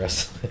getting into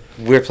wrestling.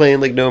 We're playing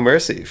like No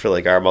Mercy for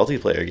like our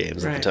multiplayer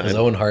games Right. at the Was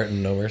time. Owen Hart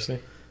in No Mercy?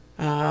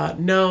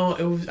 No,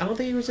 it was. I don't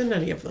think he was in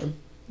any of them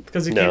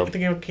because it No. came, I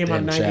think it came out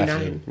in Damn,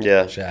 99.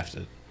 Yeah.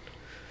 Shafted.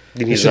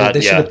 And They he's should not.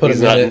 have Yeah. put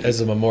He's him not. in it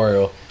as a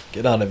memorial.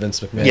 Get on it,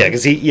 Vince McMahon. Yeah,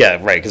 because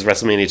Because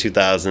WrestleMania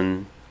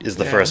 2000 is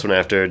the Yeah. first one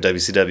after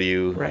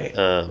WCW. Right.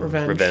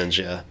 Revenge. Revenge.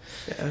 Yeah.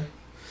 Yeah.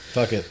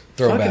 Fuck it.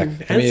 Throw him back. Fucking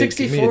Give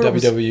me a N64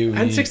 was, WWE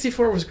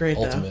N64 was great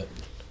Ultimate.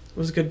 It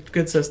was a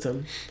good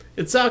system.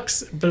 It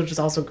sucks, but it's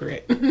also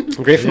great.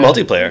 Great for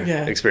multiplayer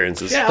Yeah.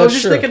 experiences. Yeah, I was That's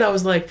just true. thinking, I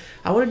was like,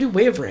 I want to do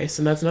Wave Race,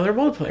 and that's another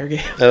multiplayer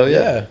game. Oh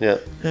yeah, yeah.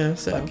 Yeah,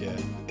 so. Fuck yeah.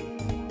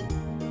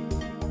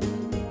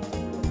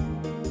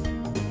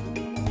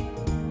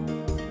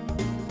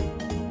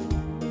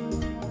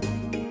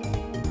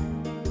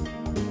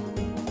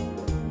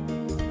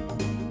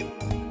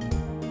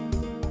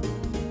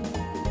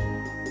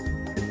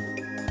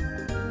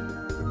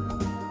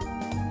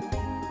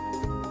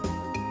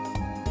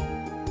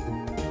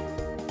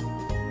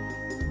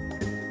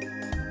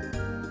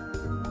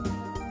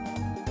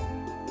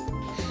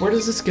 Where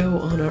does this go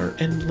on our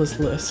endless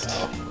list?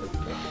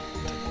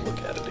 Look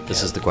at it again.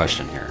 This is the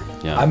question here.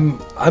 Yeah.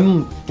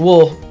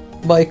 Well,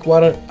 Mike, why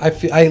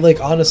don't I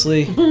like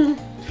honestly.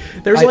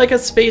 There's I- like a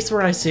space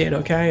where I see it,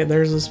 okay?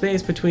 There's a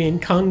space between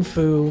Kung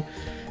Fu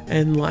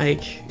and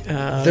like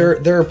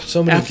There are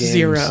so many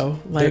F-Zero, games.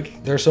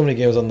 like- there are so many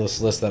games on this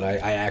list that I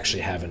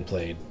actually haven't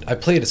played. I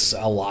played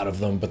a lot of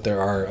them, but there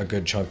are a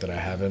good chunk that I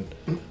haven't.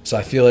 So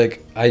I feel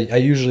like I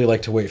usually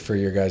like to wait for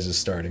your guys'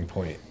 starting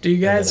point. Do you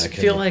and then guys I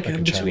can- feel like I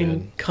can chime in.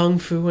 between Kung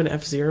Fu and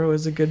F-Zero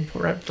is a good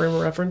frame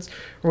of reference?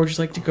 Or would you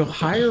like to go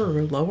higher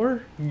or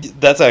lower?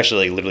 That's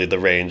actually like literally the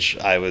range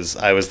I was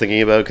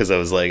thinking about, because I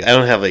was like, I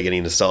don't have like any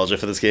nostalgia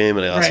for this game,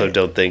 and I also Right.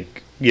 don't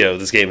think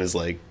this game is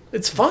like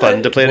It's fun.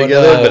 fun to play What,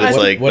 together, but what- it's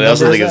like, what but I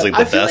also number think is it's that?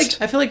 like the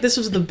best. I feel like this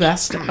was the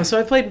best. So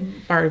I played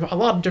a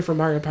lot of different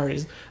Mario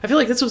parties. I feel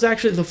like this was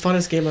actually the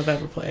funnest game I've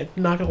ever played.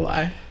 Not gonna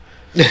lie.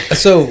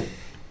 So,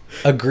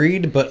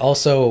 agreed, but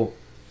also,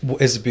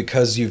 is it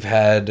because you've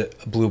had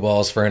blue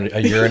balls for a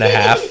year and a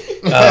half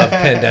of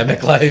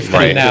pandemic life,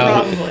 Right. and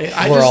now Probably.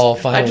 we're all I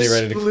finally just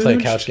ready to play a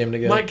splooged couch game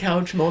together? My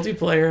couch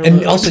multiplayer. And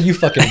mode. also, you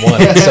fucking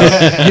won.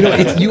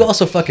 So you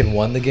also fucking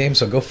won the game.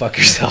 So go fuck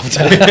yourself. that's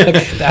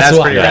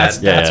why. pretty That's,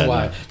 rad. that's Yeah,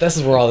 why. yeah. This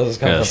is where all this is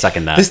coming Yeah, from.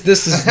 second that.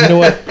 This is, you know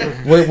what?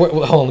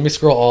 Hold on. Let me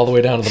scroll all the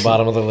way down to the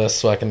bottom of the list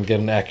so I can get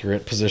an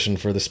accurate position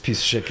for this piece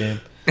of shit game.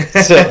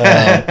 So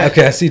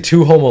Okay, I see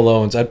 2 Home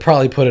Alones. I'd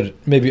probably put it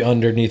maybe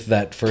underneath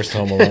that first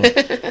Home Alone.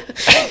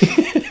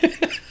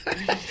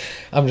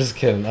 I'm just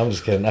kidding.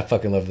 I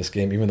fucking love this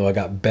game, even though I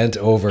got bent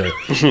over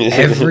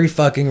every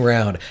fucking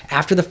round.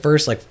 After the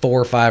first like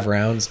 4 or 5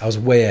 rounds, I was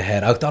way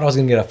ahead. I thought I was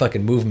gonna get a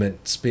fucking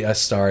movement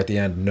star at the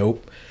end.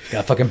 Nope.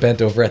 Got fucking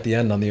bent over at the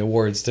end on the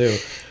awards too.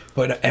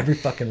 But every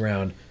fucking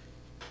round,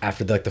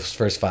 after like the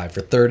first 5,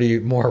 for 30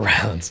 more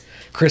rounds,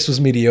 Chris was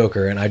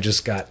mediocre, and I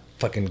just got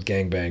fucking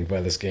gangbanged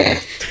by this game.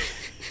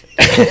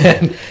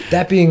 And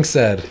that being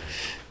said,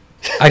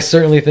 I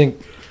certainly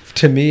think,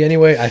 to me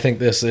anyway, I think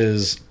this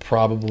is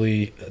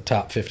probably a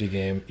top 50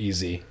 game,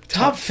 easy.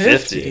 top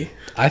 50.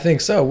 I think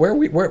so. What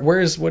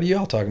are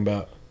y'all talking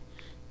about?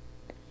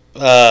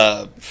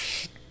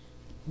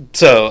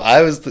 so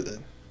I was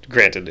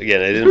granted,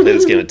 again, I didn't play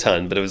this game a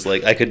ton, but it was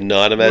like I could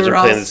not imagine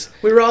playing this.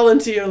 We were all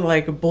into your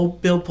like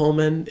Bill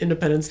Pullman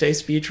Independence Day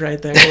speech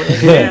right there. We're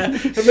like, yeah, and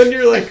then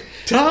you're like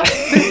top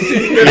 50.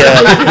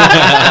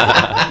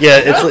 Yeah,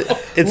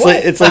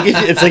 it's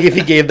like if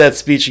he gave that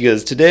speech, he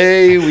goes,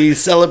 "Today we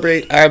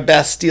celebrate our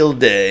Bastille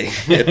Day"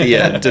 at the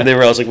end, and they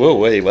were all like, "Whoa,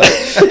 wait, what?"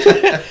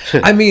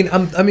 I mean,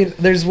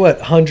 there's what,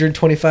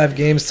 125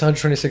 games,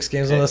 126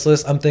 games on this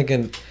list. I'm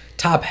thinking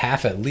top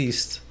half at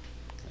least.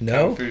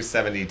 No, Kung Fu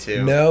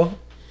 72. no,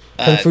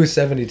 Kung Fu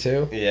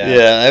 72. Yeah.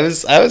 Yeah,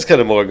 I was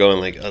kind of more going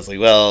like, I was like,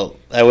 well,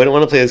 I wouldn't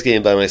want to play this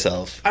game by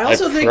myself. I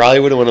also think-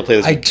 probably wouldn't want to play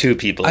this I- with 2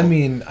 people. I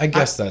mean, I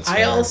guess that's. I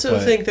fair, also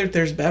but think that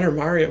there's better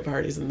Mario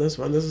parties than this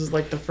one. This is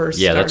like the first.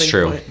 Yeah, that's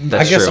starting true. point.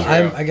 That's I guess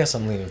true. I guess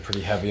I'm leaning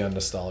pretty heavy on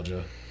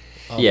nostalgia.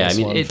 on Yeah, I this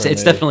mean one it's for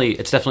it's me.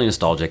 definitely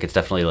nostalgic. It's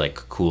definitely like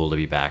cool to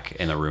be back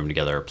in the room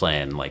together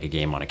playing like a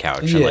game on a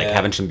couch and like Yeah.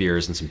 having some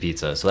beers and some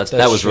pizza. So that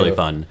That's was really true.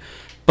 fun.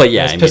 But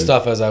yeah, As I mean, pissed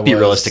off as I be was,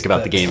 realistic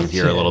about the that's- game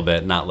here a yeah. little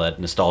bit, not let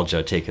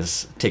nostalgia take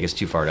us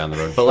too far down the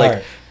road. But All like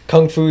right.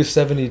 Kung Fu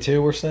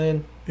 72. We're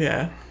saying.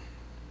 Yeah.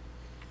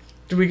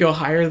 Do we go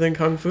higher than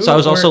Kung Fu? So I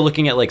was or- also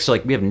looking at like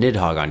we have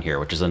Nidhogg on here,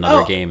 which is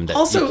another Oh, game that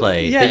also, you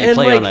play yeah, that you and,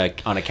 play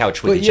like- on a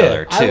couch with But each yeah,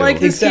 other too. I like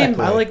this game.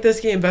 Exactly. I like this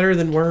game better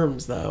than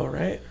Worms, though.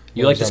 Right?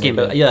 you like Worms this on game,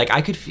 the but go. yeah, like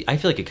I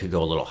feel like it could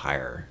go a little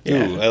higher.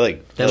 Ooh, I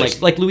like Then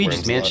like Luigi's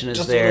Worms a lot. Mansion is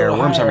Just a there,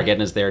 little Worms higher.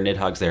 Armageddon is there,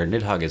 Nidhogg's there.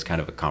 Nidhogg is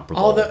kind of a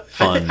comparable, Although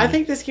fun. I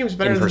think this game's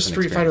better than in-person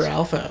Street Fighter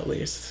experience. Alpha, at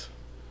least.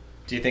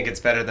 Do you think it's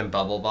better than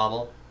Bubble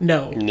Bobble?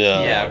 No.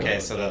 No. Yeah, okay, no,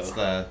 so no. that's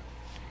the...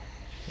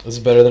 This is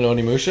better than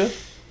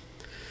Onimusha.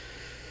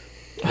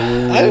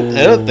 I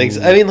don't think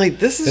so. I mean, like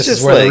this is This just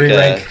is where like the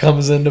re-rank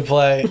comes into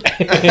play.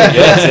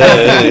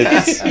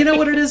 it's, You know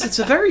what it is? It's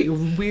a very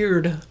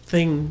weird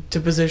thing to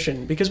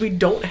position because we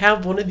don't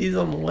have one of these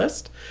on the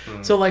list.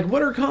 So, like,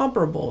 what are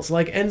comparables?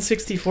 Like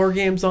N64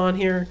 games on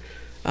here.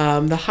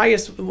 The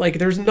highest, like,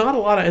 there's not a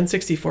lot of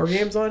N64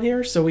 games on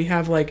here. So we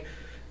have like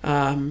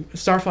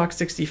Star Fox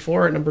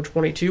 64 at number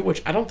 22,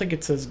 which I don't think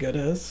it's as good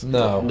as.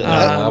 No,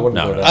 I wouldn't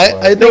no, go no. that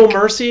far. I No think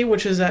Mercy,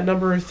 which is at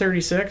number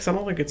 36. I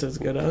don't think it's as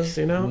good as,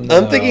 you know?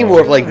 I'm thinking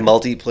more of like No.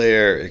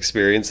 multiplayer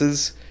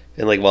experiences.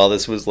 And like while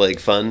this was like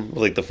fun, with,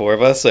 like the 4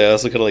 of us, I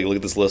also kind of like look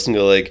at this list and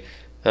go like,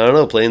 I don't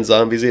know, playing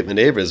Zombies Ate My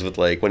Neighbors with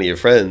like one of your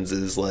friends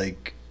is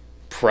like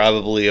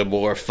probably a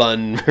more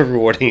fun,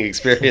 rewarding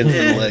experience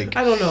than like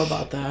I don't know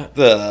about that.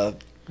 the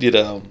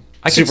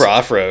I could Super s-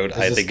 Off Road.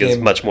 I this think is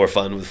game- much more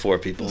fun with 4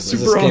 people. Is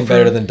Super this game Off-Road.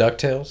 better than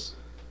DuckTales?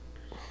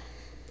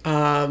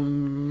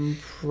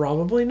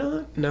 Probably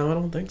not. No, I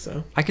don't think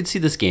so. I could see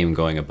this game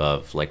going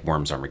above like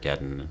Worms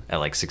Armageddon at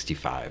like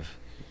 65.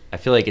 I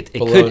feel like it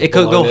Below- could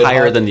below go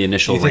higher Nidhogg? than the Do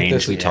initial you think range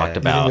this- we yeah. talked Do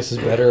you think about. this is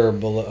better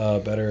or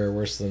better or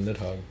worse than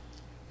Nidhogg?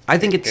 I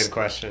think it's Good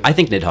question. I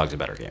think Nidhogg's a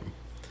better game.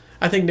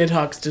 I think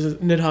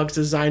Nidhogg's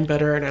design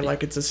better, and I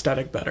like its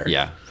aesthetic better.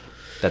 Yeah,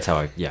 that's how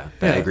I Yeah.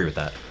 agree with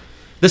that.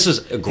 This was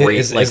a great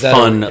Is like that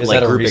fun is like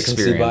that a group recency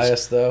experience.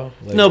 bias though?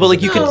 No, but is like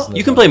it you because can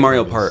Nidhogg play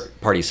Mario is-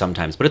 Party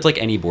sometimes, but it's like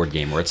any board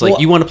game where it's like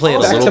Well, you want to play it a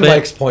back little to bit,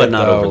 Mike's point, but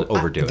not though,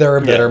 overdo it. There are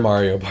better Yeah.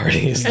 Mario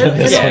parties than And-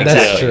 this yeah, one. That's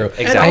exactly. true.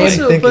 Exactly. I am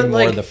Also, thinking but, more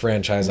like, of the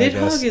franchise. I guess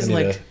Nidhogg is I need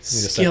like to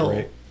skill.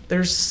 separate.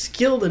 There's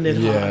skill to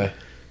Nidhogg. Yeah.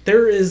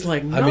 There is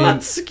like not mean-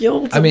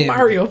 skill to I mean,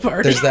 Mario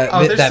Party. There's that.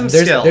 Oh, there's some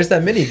there's, skill. there's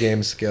that mini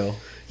game skill.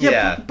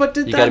 Yeah. but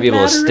did You that got to be able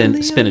to matter in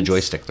the spin a end?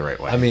 joystick the right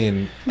way. I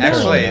mean,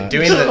 Actually,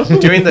 apparently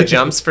not. doing the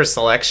jumps for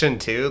selection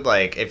too,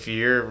 like if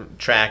you're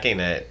tracking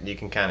it, you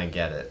can kind of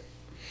get it.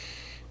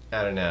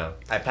 I don't know.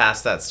 I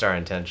passed that star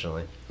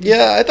intentionally.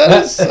 Yeah, I thought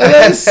I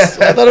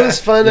thought it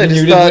was fun. I You just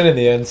didn't thought win in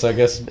the end, so I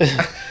guess.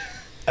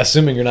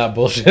 Assuming you're not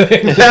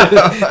bullshitting,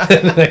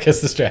 I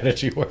guess the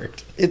strategy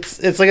worked.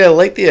 it's like I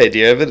like the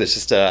idea of it. It's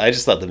just I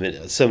just thought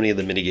so many of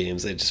the mini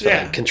games I just felt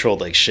Yeah. like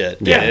controlled like shit.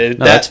 Yeah. And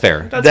No, that's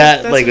fair.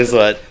 That's like was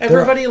what.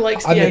 Everybody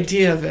likes I the mean-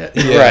 idea of it.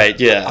 Right,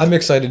 yeah. I'm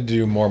excited to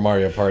do more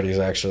Mario parties.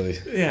 Actually,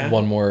 Yeah.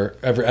 one more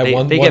every They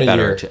one, get one a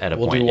better year. at a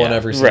we'll point, do one yeah.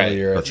 every single Right,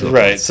 year. I that's think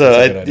right. that's- So that's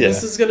a I- good idea. yeah.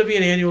 This is going to be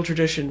an annual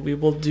tradition. We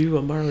will do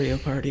a Mario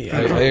Party.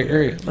 I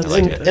agree. Let's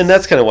like do it. this. And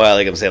that's kind of why,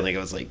 like I'm saying, like I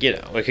was like,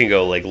 it can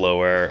go like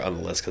lower on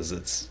the list because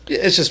it's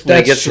just when it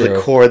That's gets to the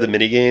true. core of the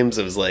mini games,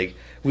 it was like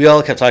we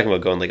all kept talking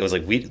about going like it was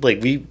like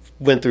we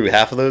went through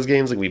half of those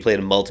games, like we played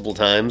them multiple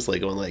times,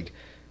 like going like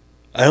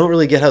I don't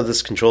really get how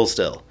this controls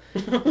still,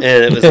 and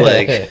it was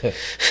like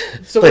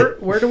So like-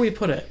 where do we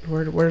put it?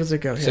 Where does it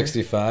go here?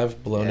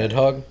 65 below Yeah.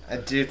 Nidhogg. I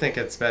do think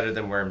it's better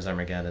than Worms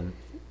Armageddon.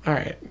 All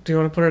right. Do you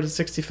want to put it at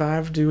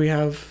 65? Do we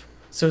have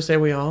So Say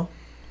We All?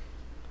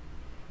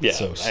 yeah.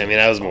 So I mean,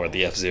 I was more at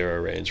the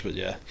F-Zero range, but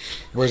yeah,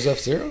 Where's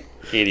F-Zero?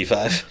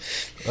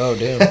 85. Oh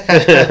damn.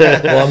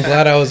 Well, I'm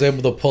glad I was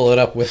able to pull it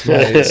up with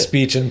my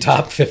speech and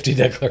top 50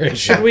 declaration.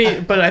 Should we?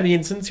 But I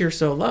mean, since you're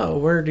so low,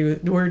 where do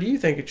you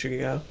think it should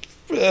go?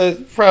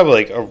 Probably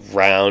like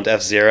around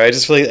F-Zero. I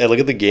just feel like I look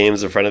at the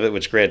games in front of it,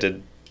 which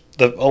granted,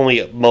 the only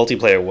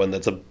multiplayer one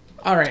that's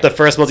All right. the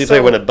first multiplayer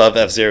So, one above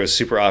F-Zero is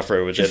Super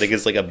Off-Road, which I think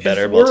is like a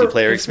better we're-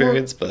 multiplayer if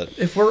experience, but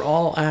If we're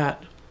all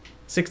at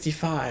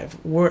 65,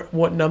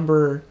 what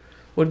number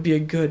would be a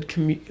good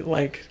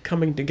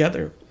coming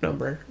together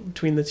number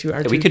between the two?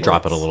 Our Yeah, we two could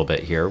drop it a points? little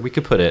bit here. We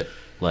could put it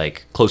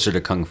like closer to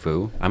Kung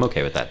Fu. I'm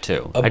okay with that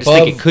too. I just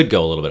think it Above- could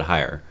go a little bit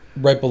higher.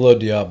 Right below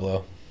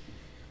Diablo.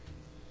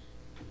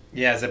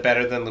 Yeah, is it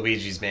better than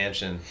Luigi's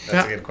Mansion?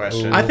 That's Yeah. a good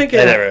question. I think I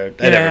it, never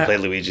yeah, played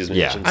Luigi's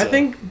Yeah. Mansion. I so.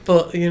 think,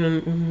 but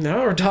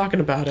now we're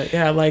talking about it.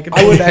 Yeah, like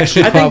I would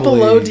actually I think below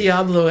probably-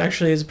 Diablo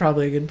actually is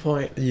probably a good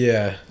point.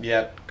 Yeah.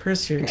 Yep.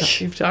 Chris,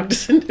 you've talked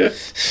us into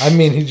it. I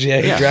mean, he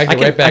dragged I it can,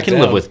 right back I can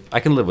down.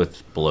 live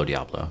with below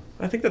Diablo.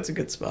 I think that's a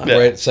good spot. Yeah.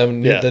 Right,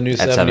 Yeah. the new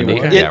At 71. 70.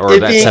 It, Yeah, or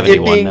it that's being,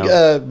 71 it being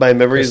now. my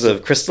memories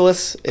of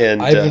Crystalis,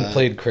 and I haven't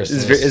played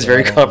Crystalis, is so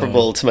very I don't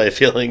comparable know. to my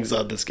feelings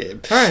on this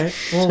game. All right.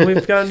 Well,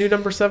 we've got a new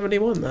number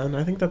 71 then.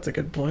 I think that's a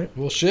good point.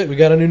 Well, shit, we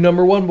got a new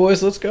number one,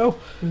 boys. Let's go.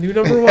 New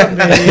number 1,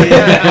 baby.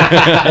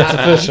 That's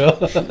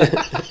official.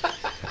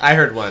 I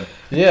heard one.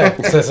 Yeah,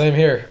 it's the same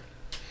here.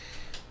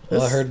 All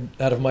I This- heard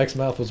out of Mike's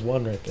mouth was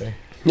one right there.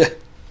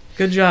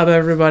 Good job,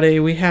 everybody.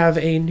 We have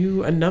a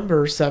new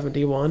number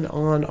 71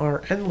 on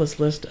our endless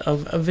list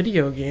of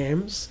video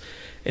games.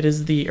 It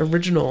is the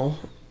original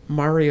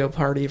Mario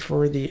Party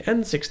for the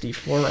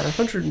N64, our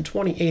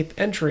 128th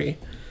entry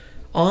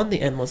on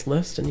the endless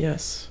list. And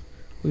yes,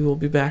 we will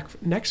be back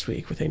next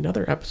week with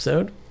another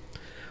episode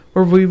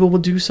where we will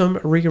do some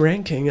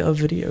re-ranking of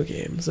video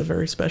games, a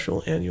very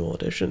special annual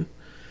edition.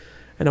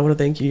 And I want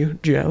to thank you,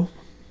 Joe,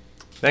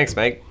 Thanks,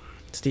 Mike.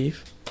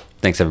 Steve,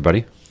 Thanks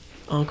everybody.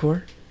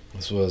 Encore.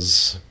 This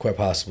was quite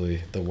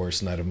possibly the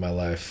worst night of my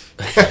life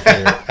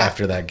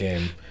after that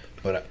game,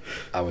 but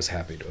I was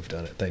happy to have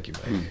done it. Thank you,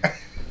 Mike.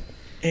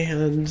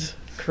 And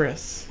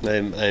Chris.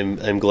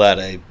 I'm glad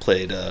I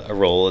played a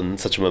role in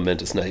such a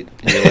momentous night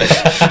in your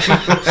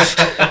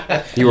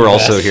life. You were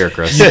also here,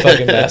 Chris. You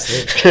fucking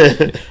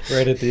bastard.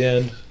 Right at the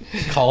end.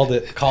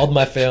 Called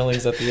my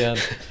failings at the end.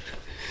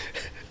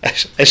 I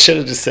should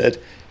have just said,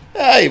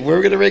 "Hey,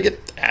 we're gonna rank it."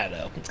 I don't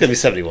know. It's gonna be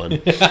 71.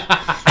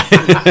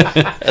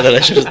 And then I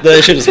should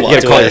just You walk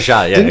gotta call away. your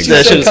shot. Yeah, Didn't you I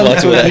exactly. should say just kung walk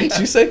fu? away. Didn't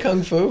you say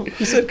kung fu?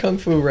 You said kung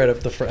fu right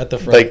at the front.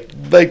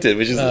 Mike did,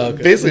 which is Oh,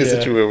 okay. basically Yeah.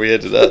 essentially where we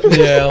ended up.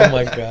 Yeah. Oh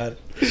my god.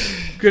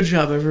 Good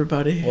job,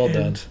 everybody. Well And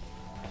done.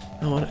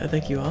 I want to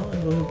thank you all,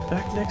 and we'll be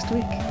back next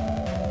week.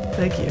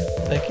 Thank you.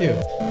 Thank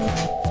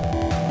you.